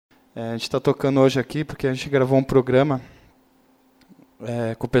A gente está tocando hoje aqui porque a gente gravou um programa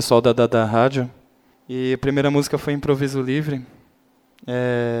com o pessoal da rádio. E a primeira música foi Improviso Livre,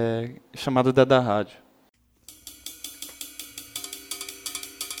 chamado da rádio.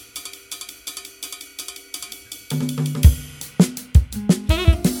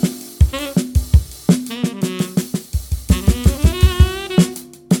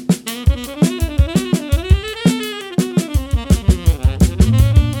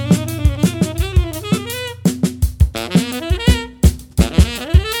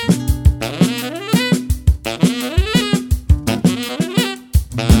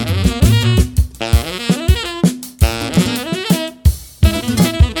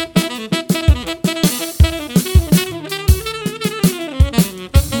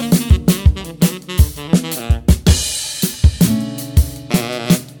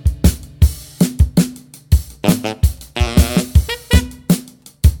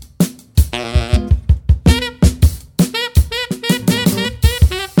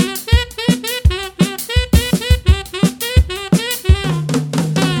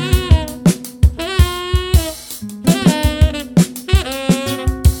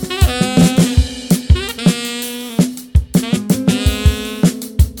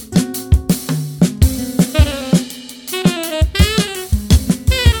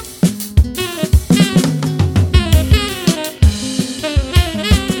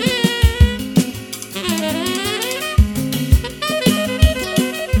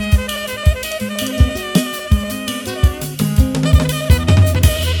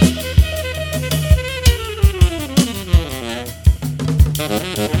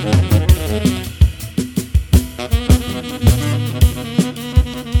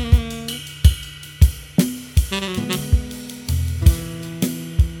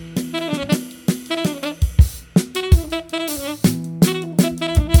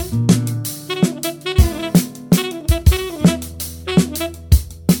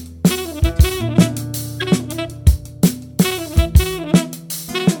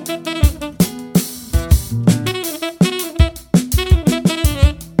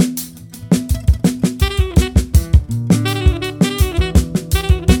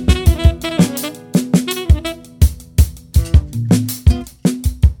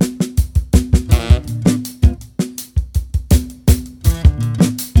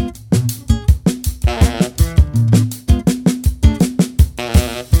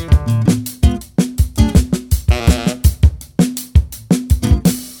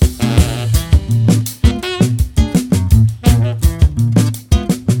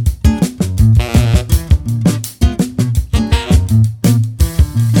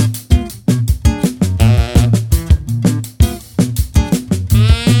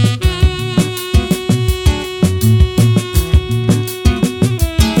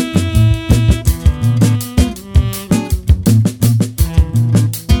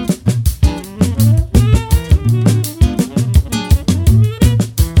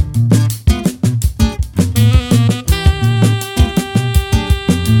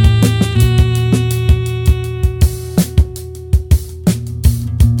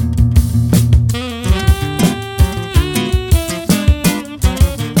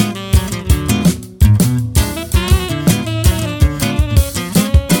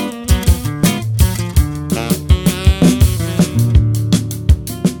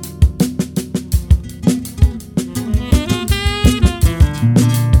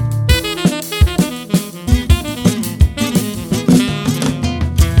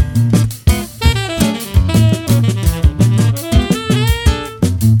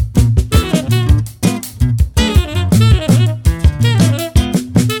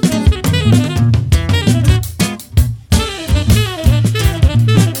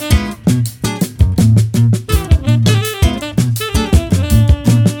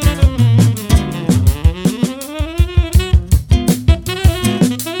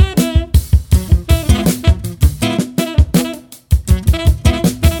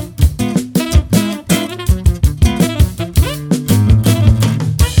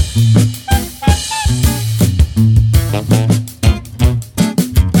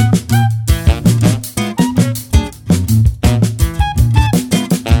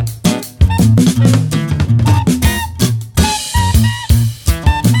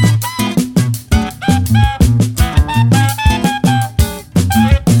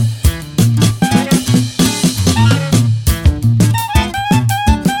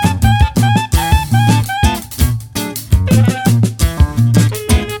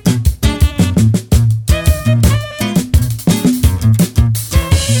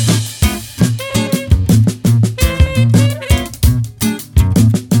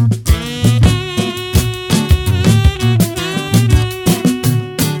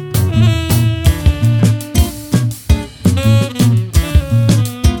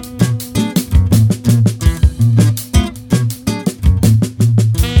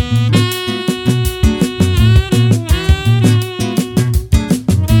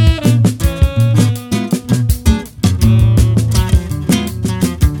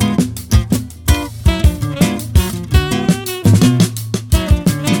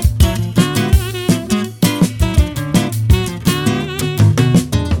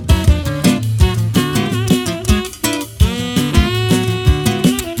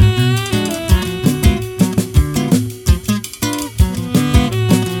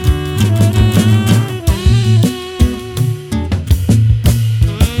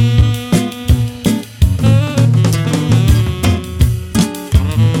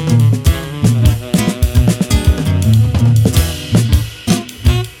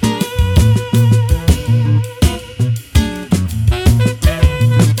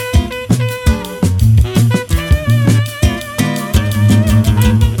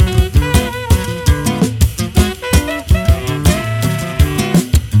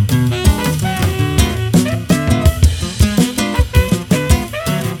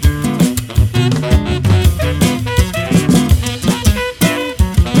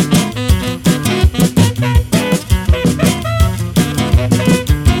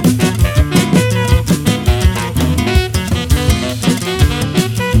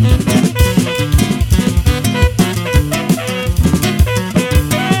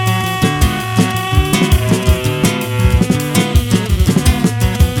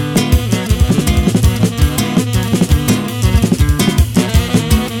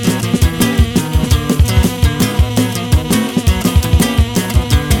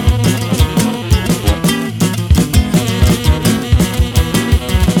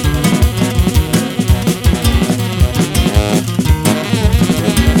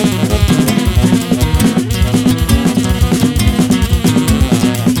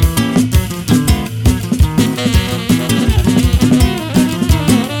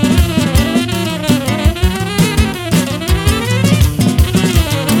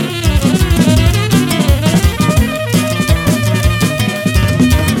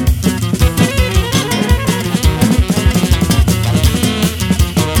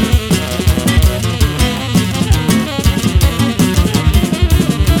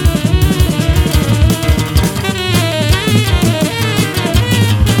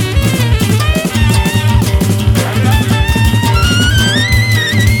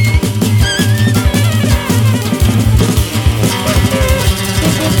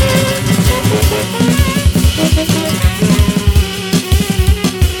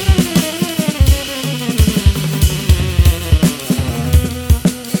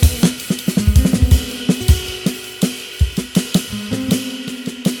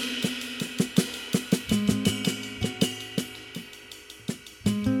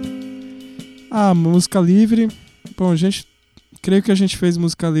 música livre. Bom, creio que a gente fez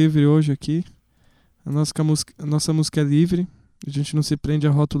música livre hoje aqui. A nossa música é livre. A gente não se prende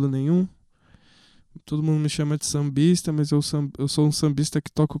a rótulo nenhum. Todo mundo me chama de sambista, mas eu sou um sambista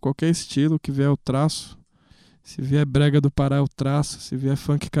que toca qualquer estilo, que vier eu traço. Se vier brega do Pará eu traço. Se vier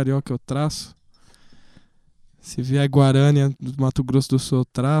funk carioca eu traço. Se vier Guarânia do Mato Grosso do Sul eu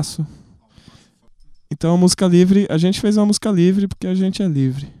traço. Então a música livre, a gente fez uma música livre porque a gente é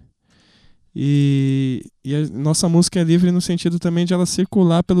livre. E a nossa música é livre no sentido também de ela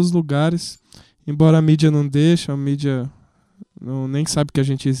circular pelos lugares. Embora a mídia não deixe, a mídia nem sabe que a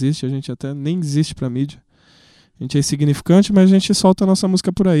gente existe, a gente até nem existe pra mídia. A gente é insignificante, mas a gente solta a nossa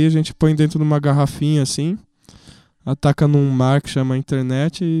música por aí. A gente põe dentro de uma garrafinha assim, ataca num mar que chama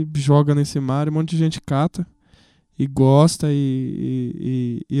internet e joga nesse mar, e um monte de gente cata e gosta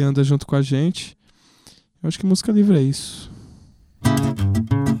e anda junto com a gente. Eu acho que música livre é isso.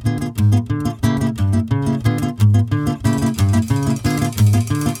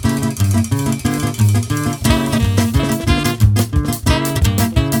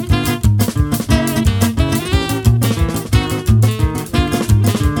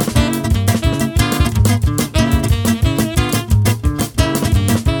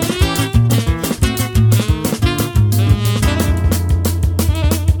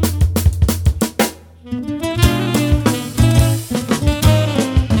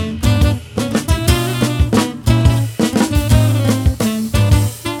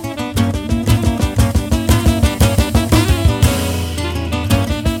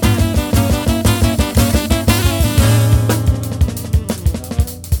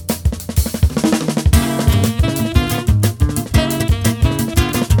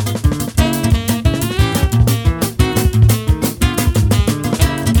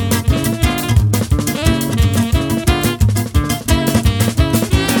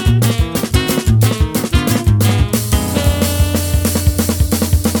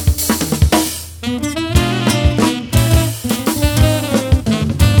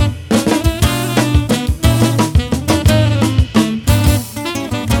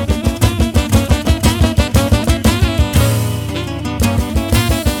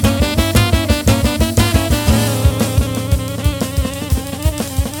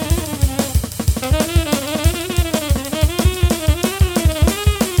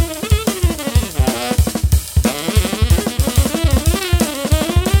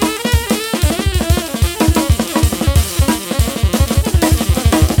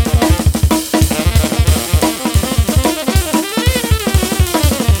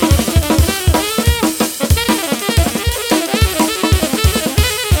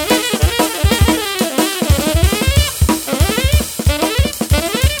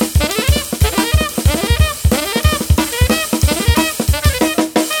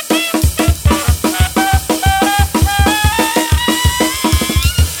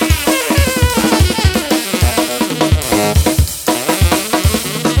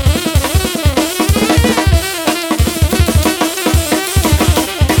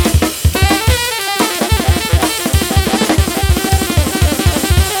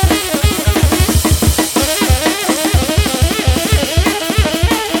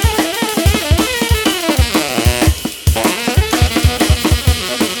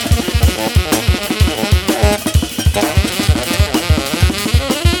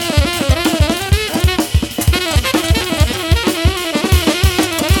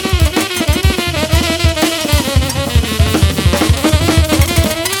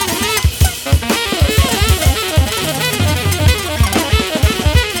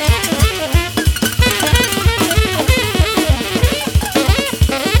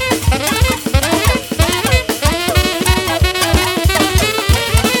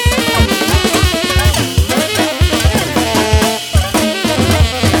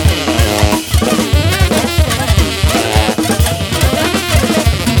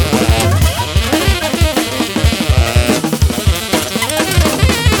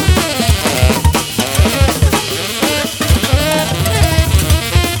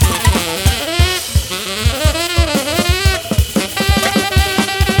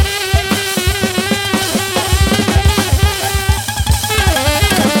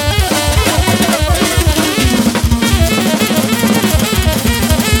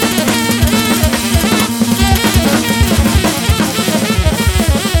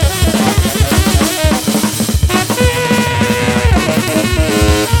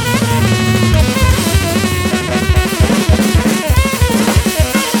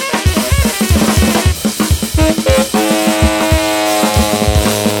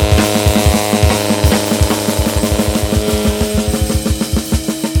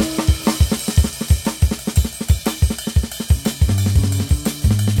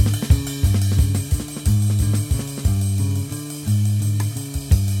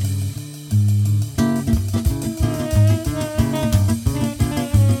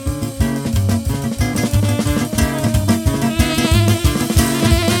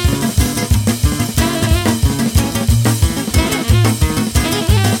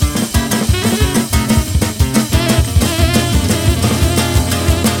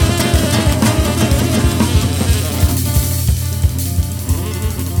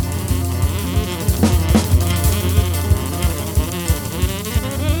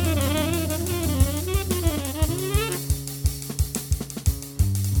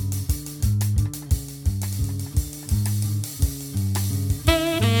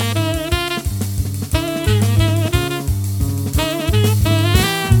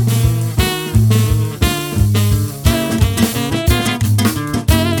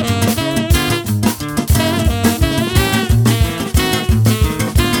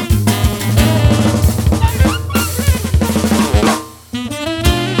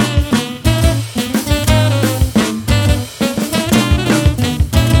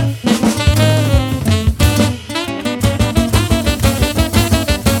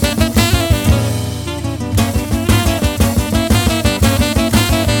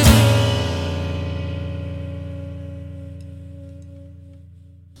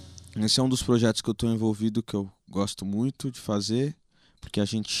 Esse é um dos projetos que eu estou envolvido, que eu gosto muito de fazer, porque a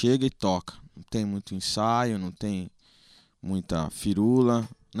gente chega e toca. Não tem muito ensaio, não tem muita firula,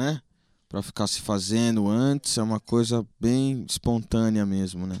 né? Pra ficar se fazendo antes, é uma coisa bem espontânea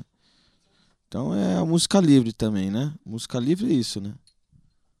mesmo, né? Então é a música livre também, né? Música livre é isso, né?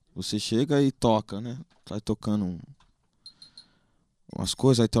 Você chega e toca, né? Vai tocando umas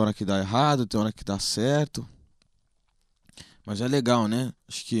coisas, aí tem hora que dá errado, tem hora que dá certo. Mas é legal, né?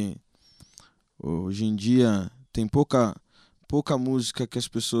 Acho que hoje em dia tem pouca música que as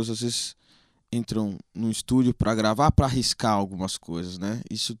pessoas às vezes entram no estúdio para gravar, para arriscar algumas coisas, né?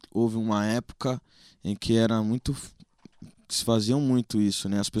 Isso houve uma época em que era muito, se faziam muito isso,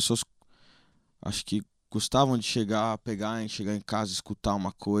 né? As pessoas acho que gostavam de chegar em casa e escutar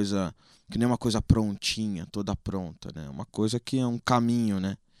uma coisa que nem uma coisa prontinha, toda pronta, né? Uma coisa que é um caminho,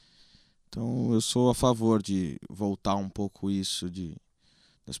 né? Então eu sou a favor de voltar um pouco isso,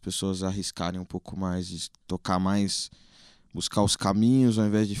 das pessoas arriscarem um pouco mais, de tocar mais, buscar os caminhos ao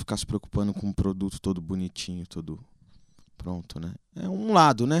invés de ficar se preocupando com um produto todo bonitinho, todo pronto, né? É um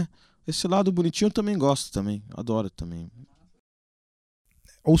lado, né? Esse lado bonitinho eu também gosto também, adoro também.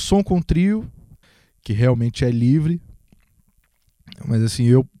 O som com trio, que realmente é livre, mas assim,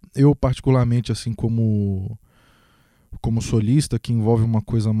 eu particularmente, assim, como solista, que envolve uma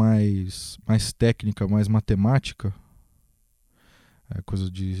coisa mais técnica, mais matemática,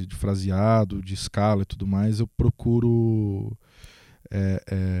 coisa de fraseado, de escala e tudo mais, eu procuro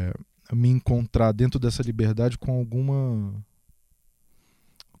me encontrar dentro dessa liberdade com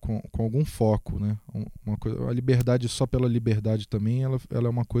algum foco, né? A liberdade só pela liberdade também, ela é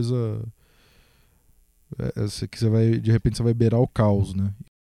uma coisa que de repente você vai beirar o caos, né?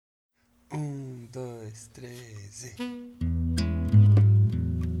 1, 2, 3 e...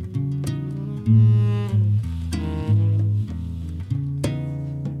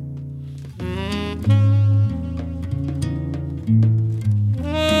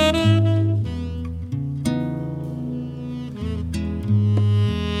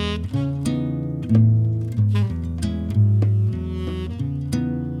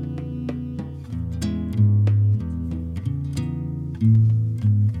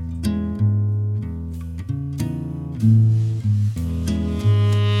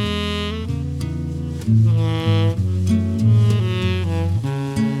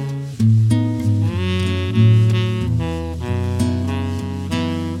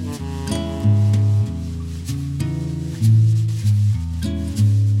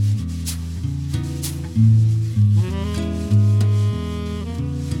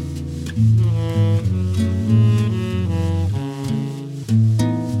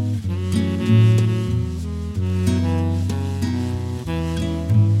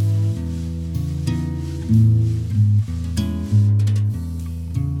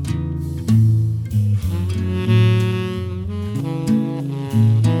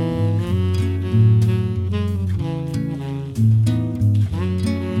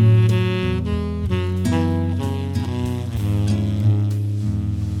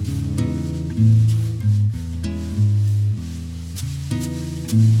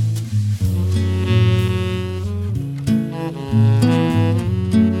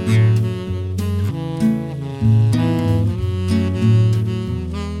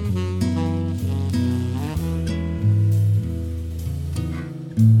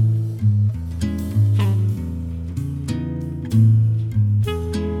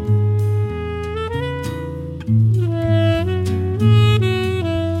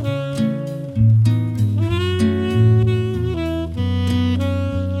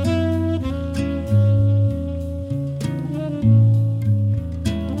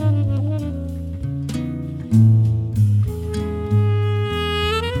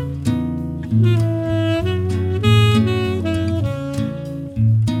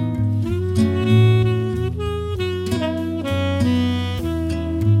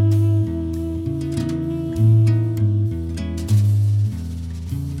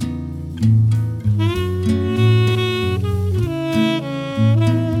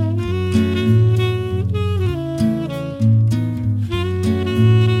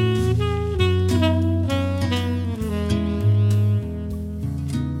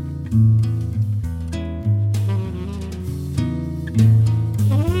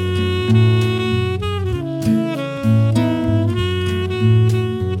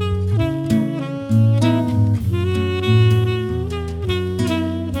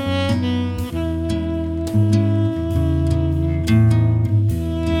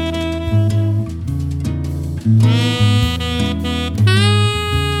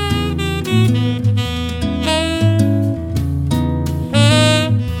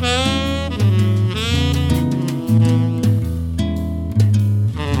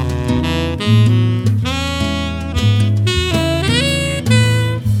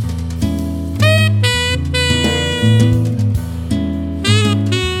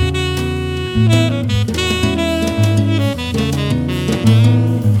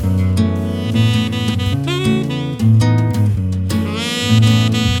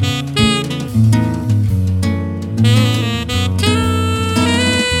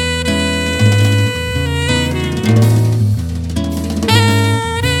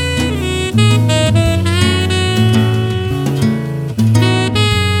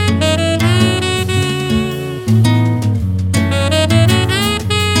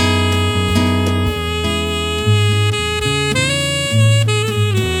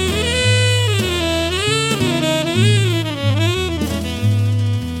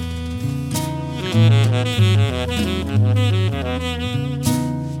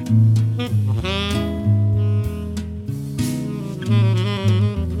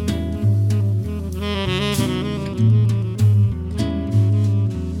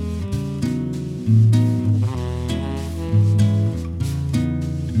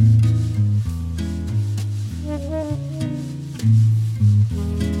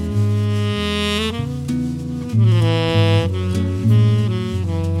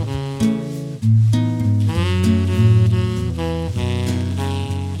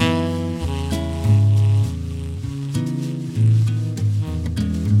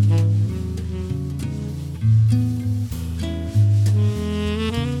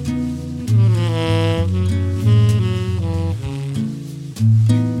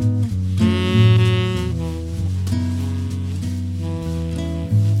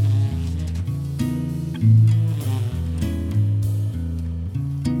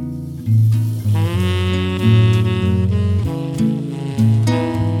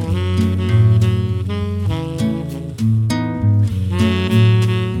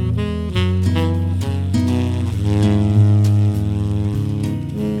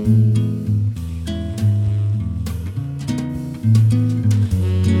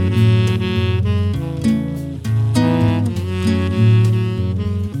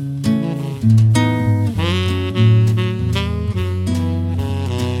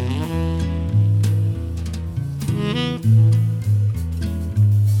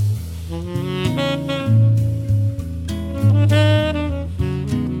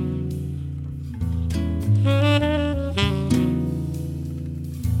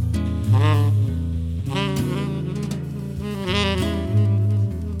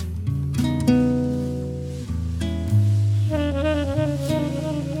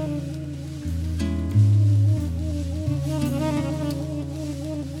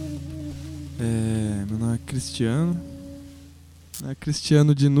 Cristiano.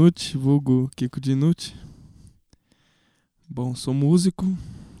 Cristiano Dinucci, vulgo Kiko Dinucci. Bom, sou músico,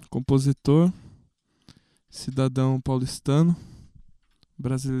 compositor, cidadão paulistano,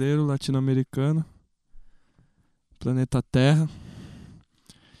 brasileiro, latino-americano, planeta Terra.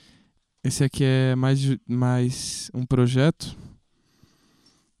 Esse aqui é mais um projeto.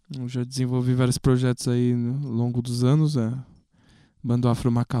 Eu já desenvolvi vários projetos aí ao longo dos anos. Bando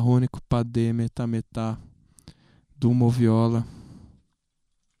afro-macarrônico, padê, metá, dumo, viola.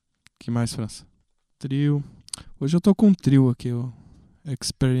 Que mais, França? Trio. Hoje eu tô com um trio aqui, o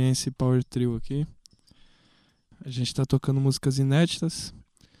Experience Power Trio aqui. A gente tá tocando músicas inéditas,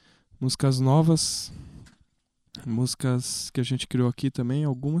 músicas novas, músicas que a gente criou aqui também,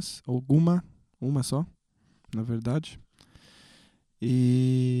 uma só, na verdade.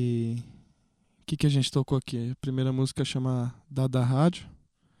 E o que a gente tocou aqui? A primeira música chama Dada Rádio.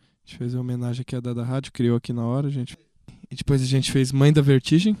 A gente fez uma homenagem aqui a Dada Rádio, criou aqui na hora. E depois a gente fez Mãe da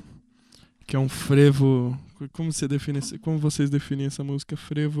Vertigem, que é um frevo. Como vocês definem essa música?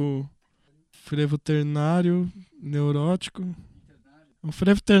 Frevo ternário, neurótico. Um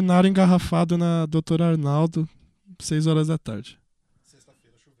frevo ternário engarrafado na Dr. Arnaldo, 6 horas da tarde.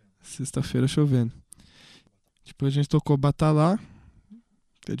 Sexta-feira chovendo. Depois a gente tocou Batalá.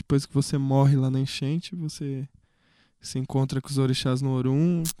 Que é depois que você morre lá na enchente, você se encontra com os orixás no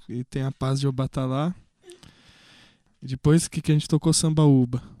Orum e tem a paz de Obatalá. E depois que a gente tocou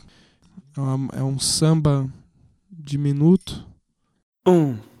Sambaúba. É um samba diminuto.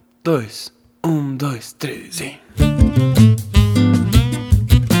 1, 2, 1, 2, 3 e...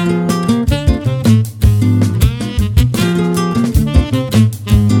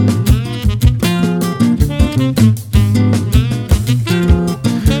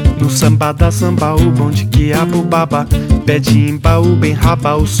 Samba da Sambaúba, onde quiabo baba, pede embaú, bem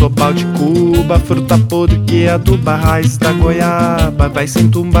raba, o sobal de Cuba, fruta podre que aduba, raiz da goiaba, vai sem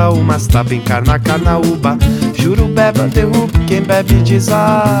tumbaú, mas tá bem carnaúba. Juro beba, derruba, quem bebe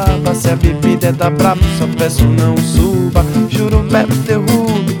desaba, se a bebida é da braba, só peço não suba. Juro beba,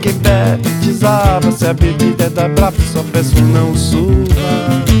 derruba, quem bebe desaba, se a bebida é da braba, só peço não suba.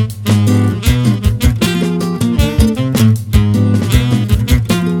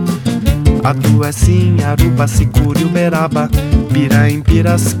 Atuecim, Aruba, Sicuri, Uberaba, Pira em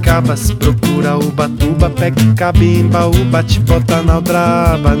Piracicabas, procura Ubatuba, pega e cabe em Baúba, te bota na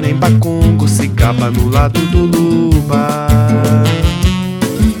aldraba, nem Bacongo, se gaba no lado do Luba.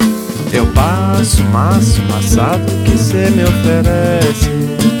 Eu passo, maçado que cê me oferece.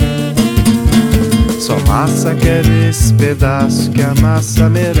 Só massa, quero esse pedaço que a massa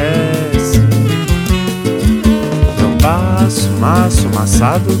merece. Passo,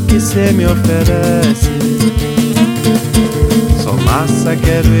 maçado que cê me oferece. Só massa,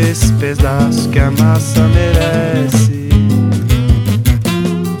 quero esse pedaço que a massa merece.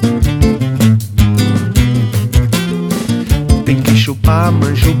 Tem que chupar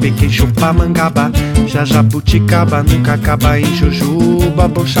manjube, quem chupar mangaba, já jabuticaba, nunca acaba em jujuba.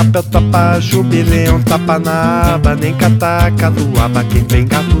 Bom chapéu tapa jubi, leão tapa na aba, nem cataca do aba, quem tem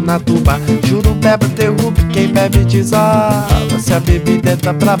gato na tuba. Juro beba, derruba, quem bebe desaba, se a bebida é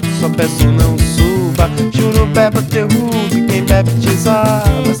da braba, só peço não suba. Juro beba, derruba, quem bebe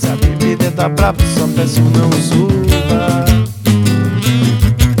desaba, se a bebida é da braba, só peço não suba.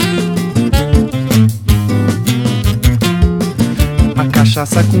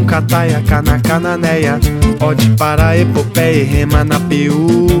 Cachaça com cataia, cana, cananéia, ode para epopeia, rema na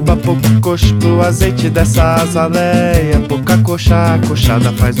piúba. Pouco coxo pro azeite dessa azaleia, pouca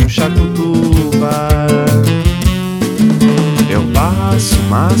coxada faz um chacutuba. Eu passo,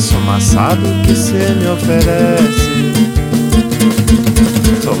 maçado que cê me oferece.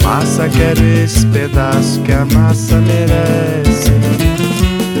 Sou massa, quero esse pedaço que a massa merece.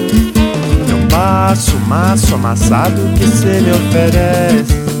 Passo, amassado que cê me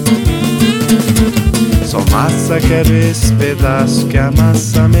oferece. Só massa, quero esse pedaço que a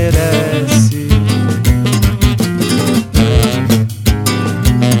massa merece.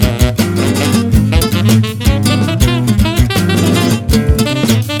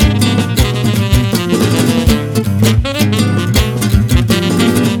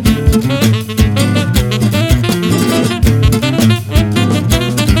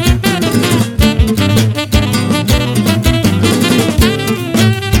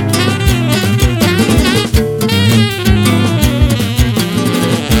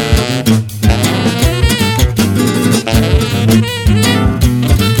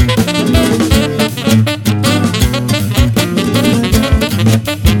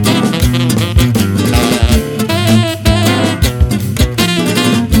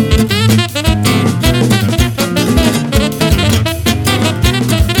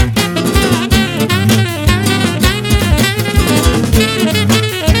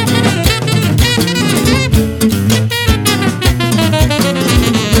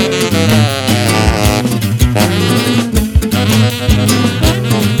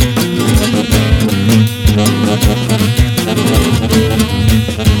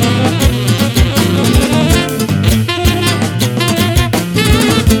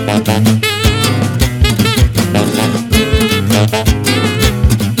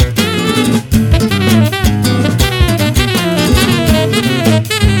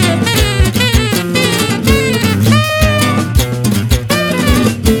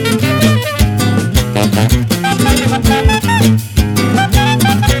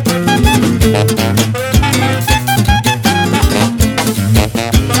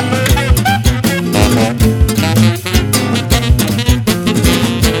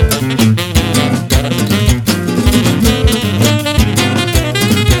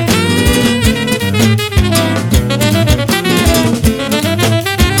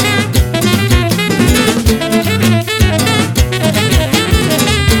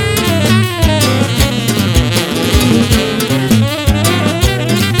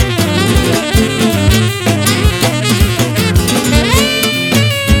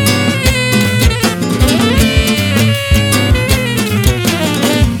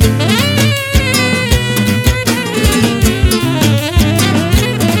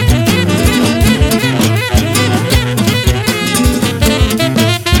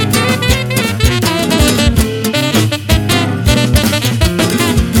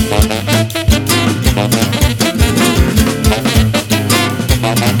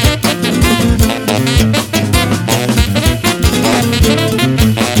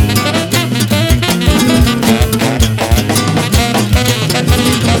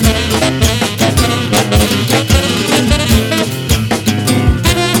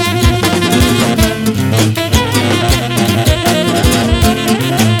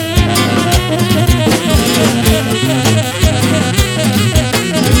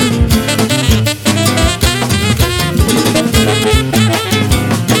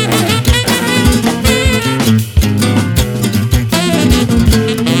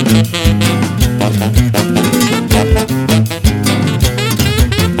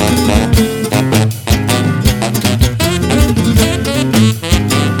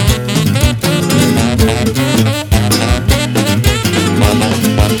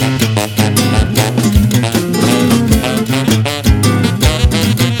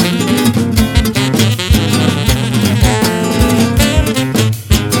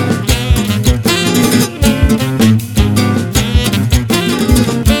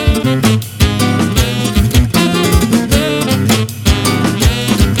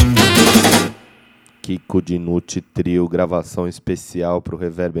 Nut Trio, gravação especial para o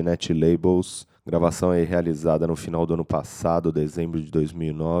reVerbE neTLabeLs. Gravação aí realizada no final do ano passado, dezembro de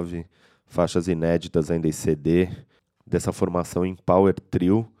 2009. Faixas inéditas ainda em CD. Dessa formação em Power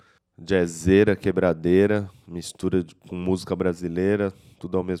Trio. Jazzeira, quebradeira, mistura com música brasileira,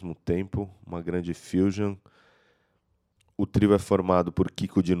 tudo ao mesmo tempo. Uma grande fusion. O trio é formado por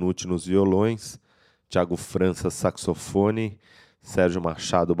Kiko Dinucci nos violões, Thiago França, saxofone, Sérgio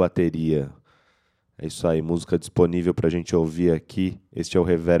Machado, bateria. É isso aí, música disponível para a gente ouvir aqui. Este é o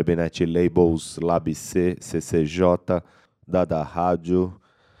reVerbE neTLabeLs, Lab C, CCJ, da Rádio.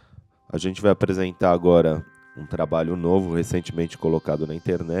 A gente vai apresentar agora um trabalho novo, recentemente colocado na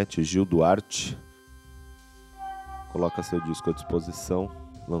internet, Gil Duarte. Coloca seu disco à disposição,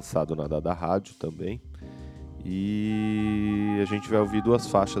 lançado na da Rádio também. E a gente vai ouvir 2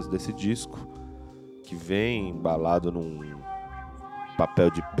 faixas desse disco, que vem embalado num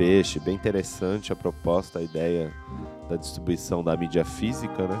papel de peixe, bem interessante a proposta, a ideia da distribuição da mídia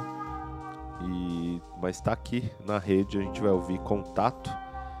física, né? Mas está aqui na rede, a gente vai ouvir Contato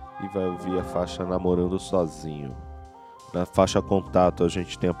e vai ouvir a faixa Namorando Sozinho. Na faixa Contato a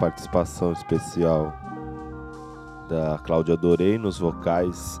gente tem a participação especial da Cláudia Dorei nos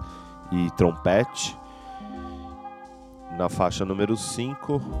vocais e trompete. Na faixa número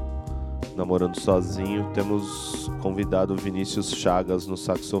 5, Namorando Sozinho, temos convidado Vinícius Chagas no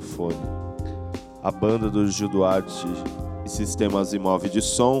saxofone. A banda do Gil Duarte e Sistemas Imóvel de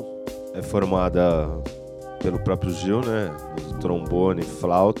Som é formada pelo próprio Gil, né? Trombone,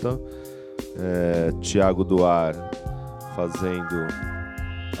 flauta. Thiago Duarte fazendo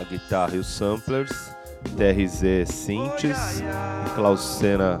a guitarra e os samplers. TRZ Synths e Klaus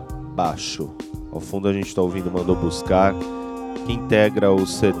Senna baixo. Ao fundo a gente está ouvindo Mandou Buscar, que integra o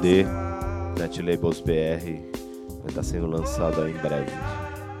CD neTLabeLs BR, vai estar sendo lançado aí em breve.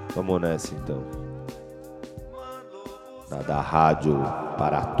 Vamos nessa então. Da rádio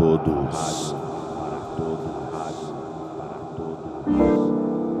para todos.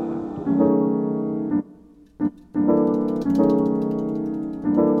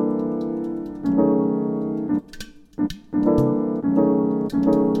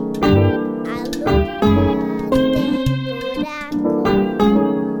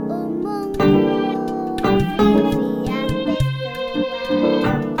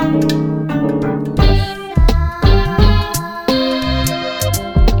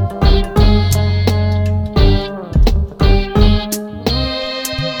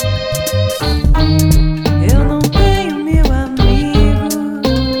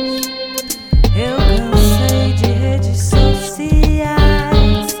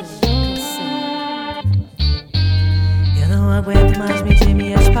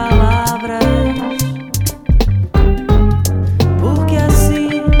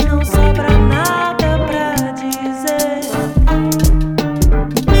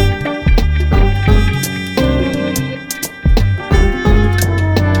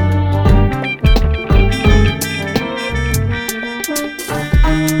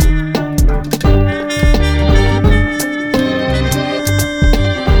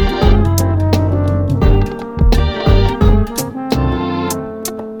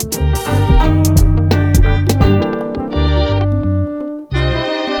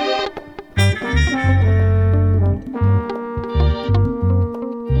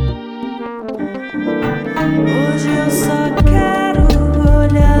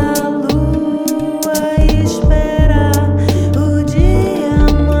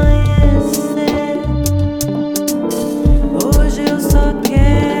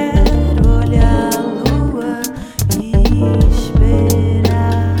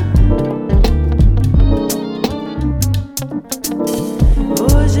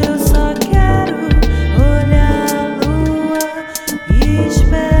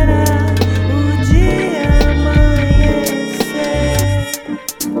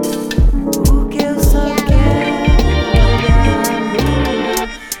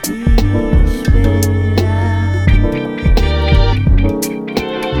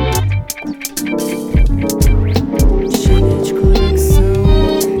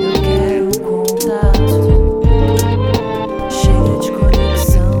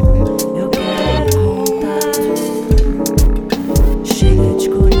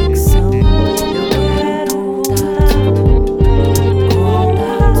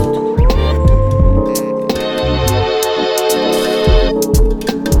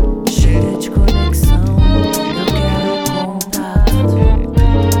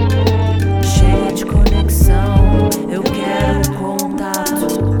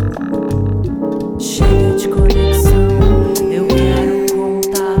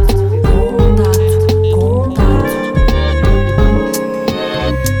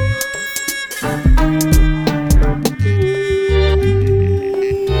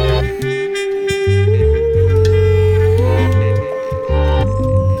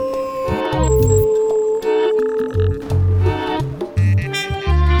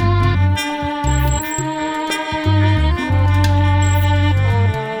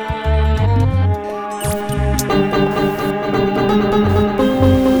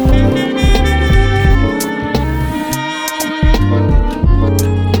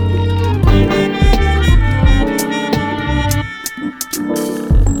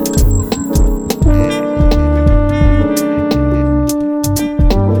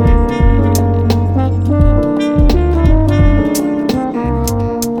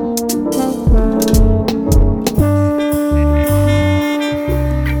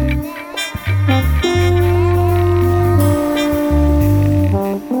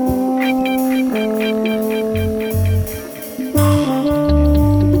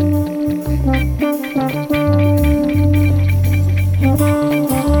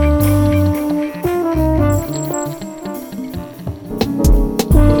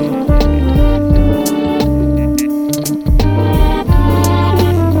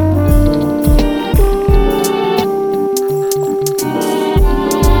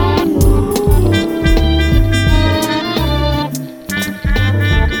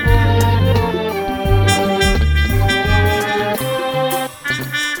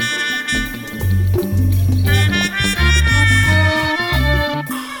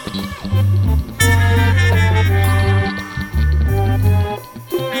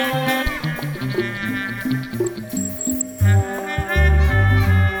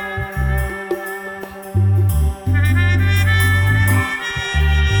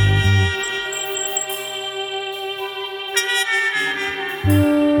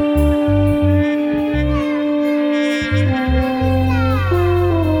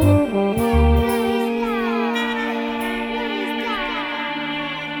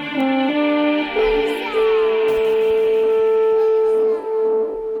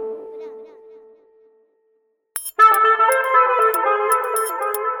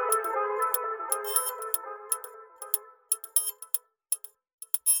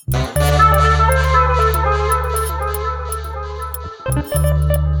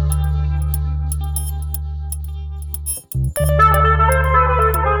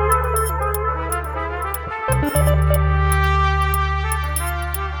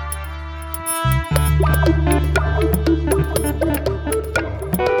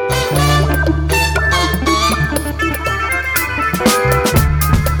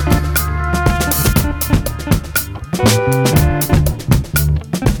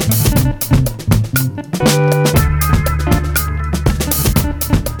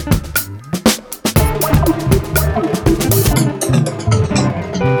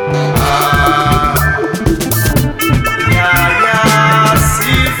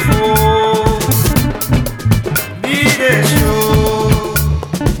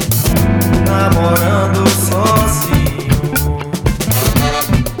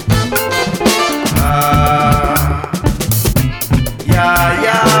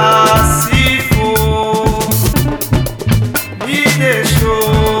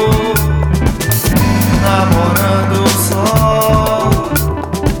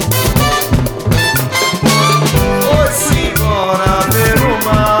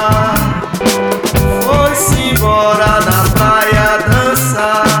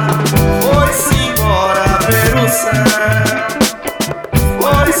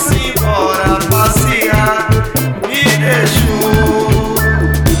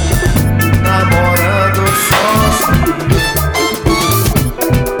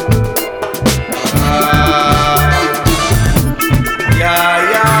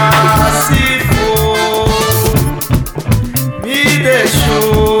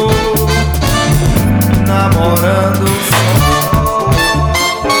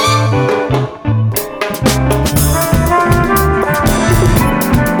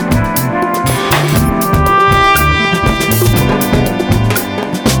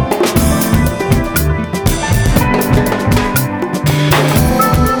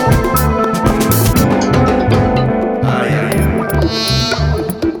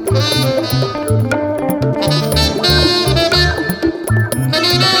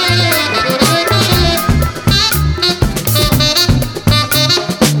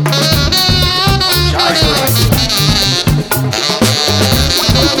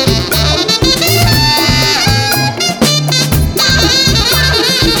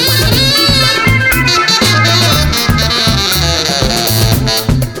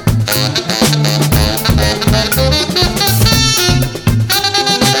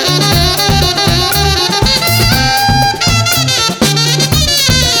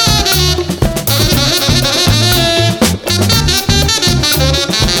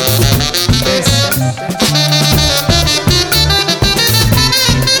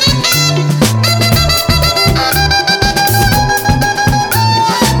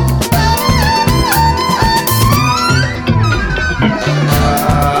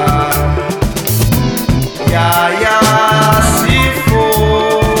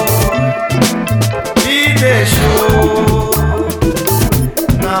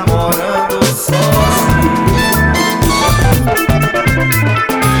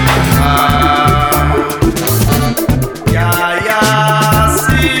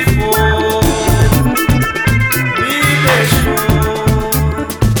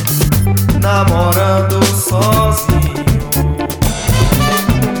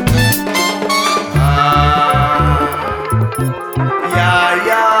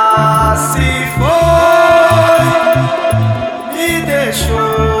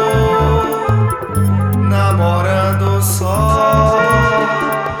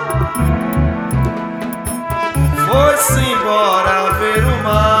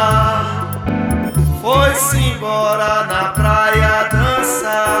 embora na praia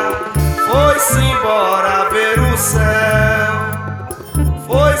dançar, foi-se embora ver o céu,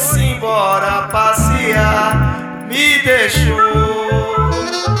 foi-se embora passear, me deixou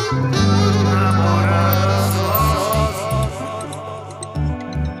namorar sozinho.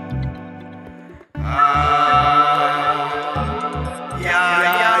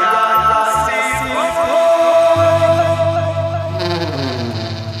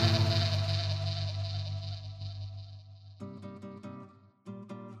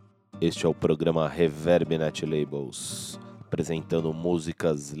 Este é o programa reVerbE neTLabeLs, apresentando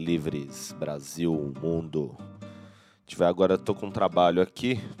músicas livres, Brasil, mundo. Agora estou com um trabalho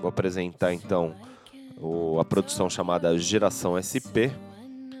aqui, vou apresentar então a produção chamada Geração SP,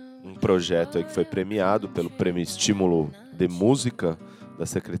 um projeto aí que foi premiado pelo Prêmio Estímulo de Música da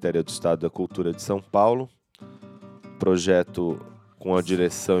Secretaria do Estado da Cultura de São Paulo. Projeto com a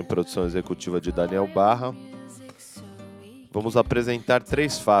direção e produção executiva de Daniel Barra. Vamos apresentar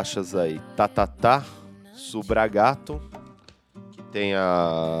 3 faixas aí. Tatatá, Subragato, que tem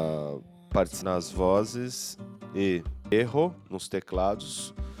a parte nas vozes, e Erro nos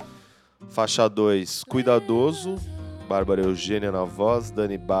teclados. Faixa 2, Cuidadoso, Bárbara Eugênia na voz,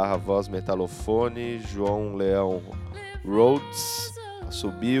 Dani Barra, voz metalofone, João Leão Rhodes,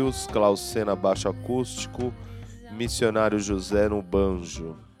 assobios, Klaus Sena, baixo acústico, Missionário José no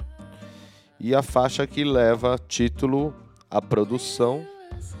banjo. E a faixa que leva título a produção,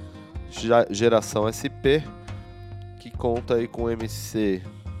 Geração SP, que conta aí com o MC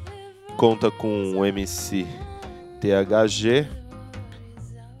THG,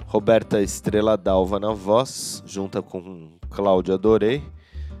 Roberta Estrela Dalva na voz, junta com Cláudia Adorei,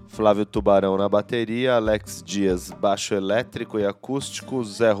 Flávio Tubarão na bateria, Alex Dias baixo elétrico e acústico,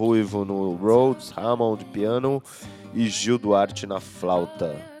 Zé Ruivo no Rhodes, Hammond piano e Gil Duarte na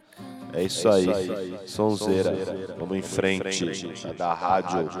flauta. É isso aí, sonzeira, vamos em frente, da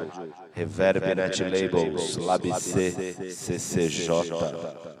rádio, reVerbE neTLabeLs, LabC, CCJ.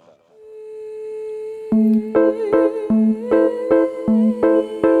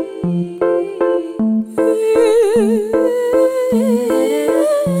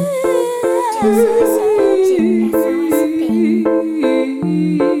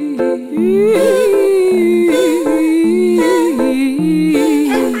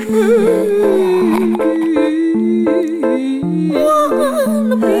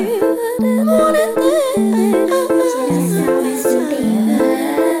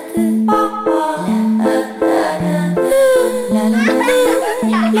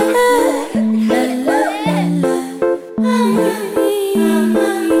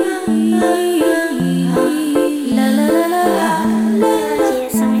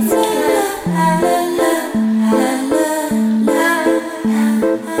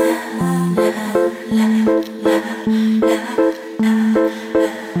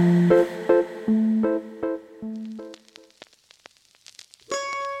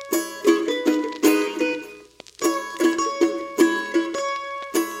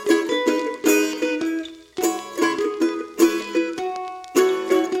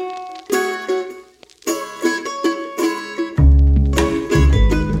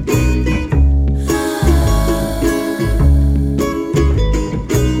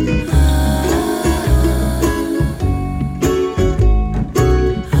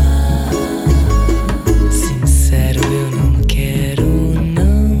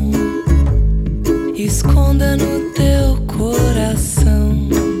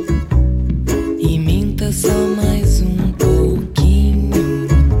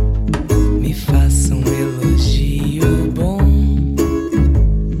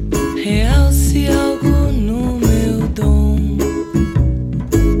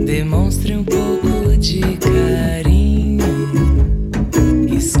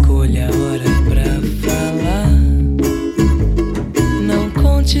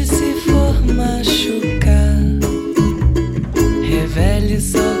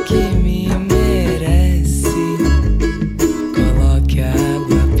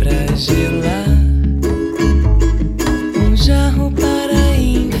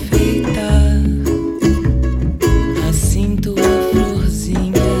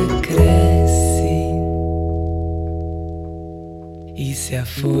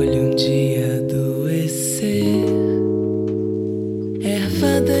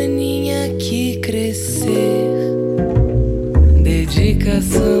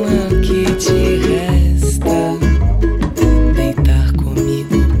 Dedicação é o que te resta. Deitar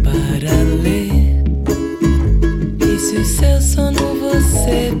comigo para ler. E se o seu sono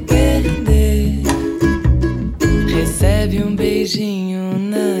você perder, recebe um beijinho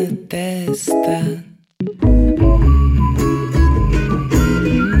na testa.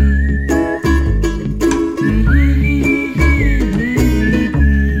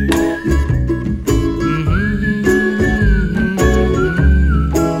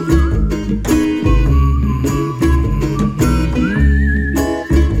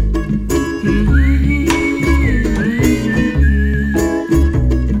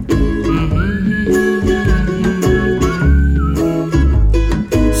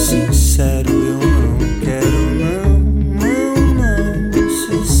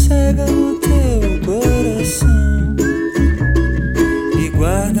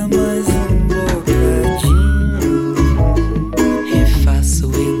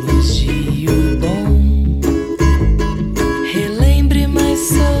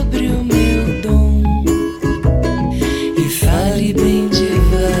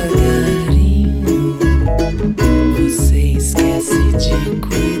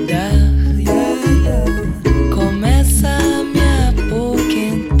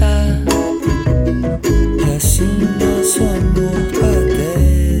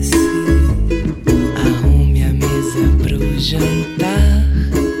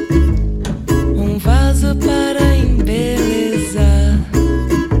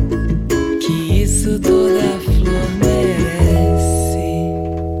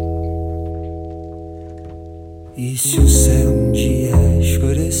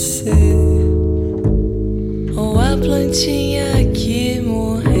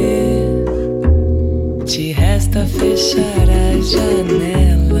 festa, fechar as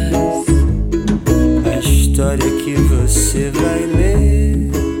janelas. A história que você vai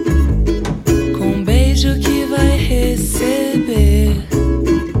ler, com um beijo que vai receber,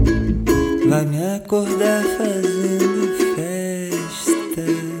 vai me acordar fazendo festa.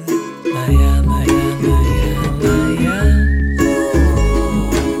 laia, laia, laia, laia.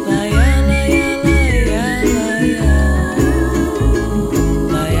 Laia, laia, laia, laia.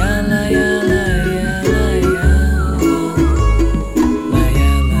 Laia, laia, laia, laia.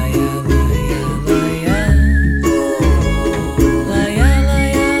 Laia, laia, laia, laia. Laia, laia,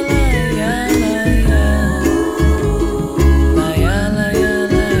 laia, laia. Laia, laia, laia,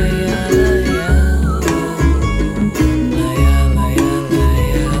 laia.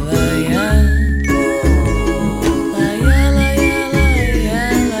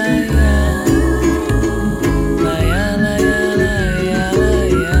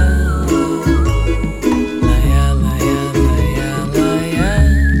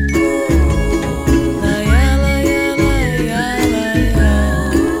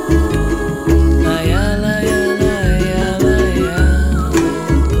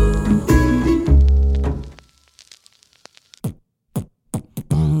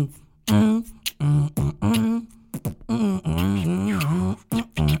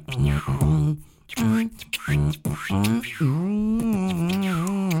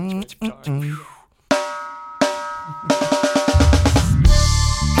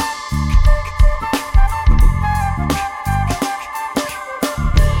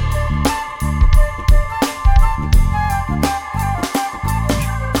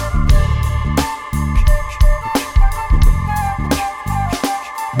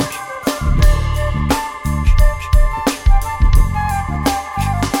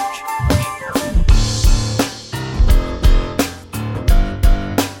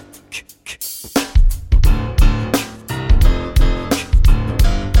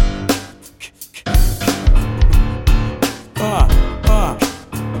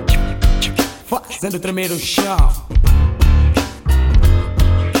 Fazendo tremer o chão.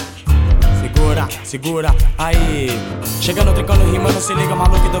 Segura, segura, aí. Chegando, trincando, rimando, se liga,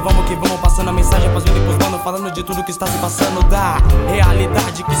 maluco, então vamos que vamos. Passando a mensagem pras mil e pros mano, falando de tudo que está se passando da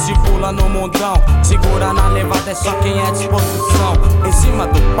realidade que circula no mundão. Segura na levada, é só quem é disposição. Em cima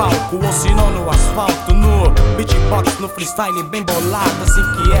do palco, ou se não no asfalto, no beatbox, no freestyle bem bolado, assim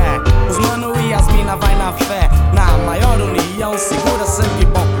que é. Os mano e as mina vai na fé, na maior união, segura sangue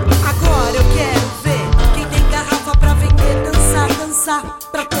bom. Agora eu quero ver quem tem garrafa pra vender, dançar, dançar,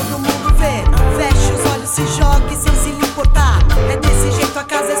 pra todo mundo ver. Feche os olhos, se jogue sem se lhe importar. É desse jeito, a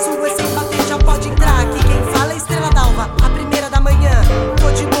casa é sua, é sem bater, já pode entrar. Aqui quem fala é Estrela d'Alva, a primeira da manhã.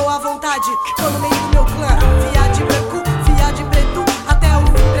 Tô de boa vontade, tô no meio do meu clã. Via de branco, via de preto, até o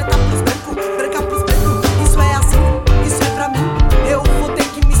fim, preta pros branco, branca pros preto. Isso é assim, isso é pra mim, eu vou ter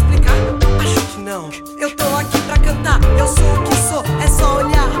que me explicar. Acho que não, eu tô aqui pra cantar. Eu sou o que sou, é só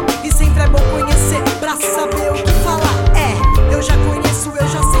olhar. E sempre é bom conhecer, pra saber o que falar. É, eu já conheço, eu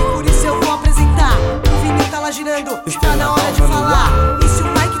já sei, por isso eu vou apresentar. O vinil tá lá girando, tá na hora de falar. E se o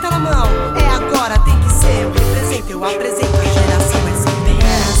mic tá na mão, é agora, tem que ser. Eu represento, eu apresento a geração SP.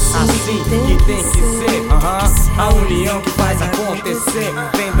 É assim que tem que ser, a união que faz acontecer.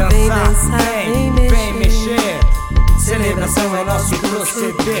 Vem dançar, vem mexer. Celebração é nosso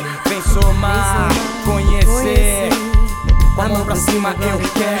proceder. Vem somar, conhecer. Com a mão pra cima eu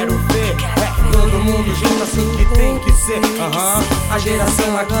quero ver. É todo mundo junto assim que tem que ser. A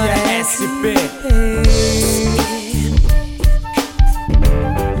geração aqui é SP.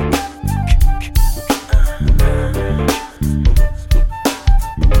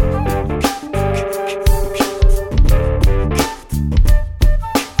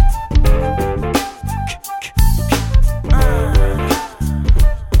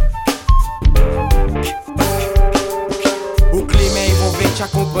 A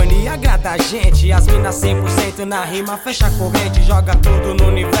companhia agrada a gente. As minas 100% na rima, fecha a corrente, joga tudo no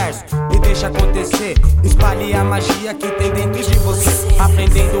universo e deixa acontecer. Espalhe a magia que tem dentro de você,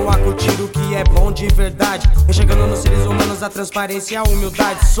 aprendendo a curtir o que é bom de verdade, enxergando nos seres humanos a transparência e a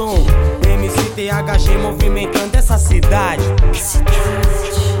humildade. Sou MCTHG movimentando essa cidade.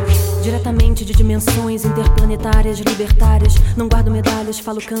 Diretamente de dimensões interplanetárias, libertárias. Não guardo medalhas,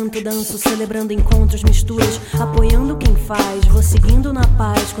 falo, canto, danço, celebrando encontros, misturas, apoiando quem faz. Vou seguindo na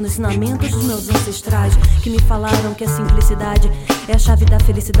paz, com ensinamentos dos meus ancestrais, que me falaram que a simplicidade é a chave da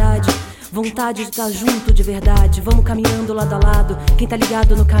felicidade. Vontade de estar junto de verdade. Vamos caminhando lado a lado. Quem tá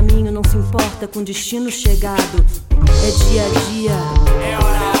ligado no caminho não se importa com destino chegado. É dia a dia, é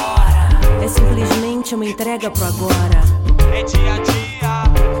hora a hora, é simplesmente uma entrega pro agora. é dia a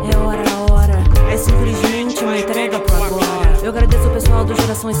dia, é hora a hora, é simplesmente uma entrega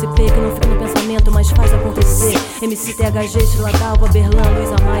som SP que não fica no pensamento, mas faz acontecer. MC THG, Estrela d'Alva, Berlan,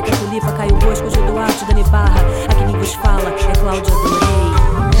 Luiz Amaica, Tulipa, Caio Bosco, Gil Duarte, Dani Barra. Aqui quem vos fala é Cláudia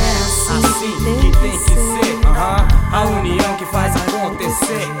Adorei.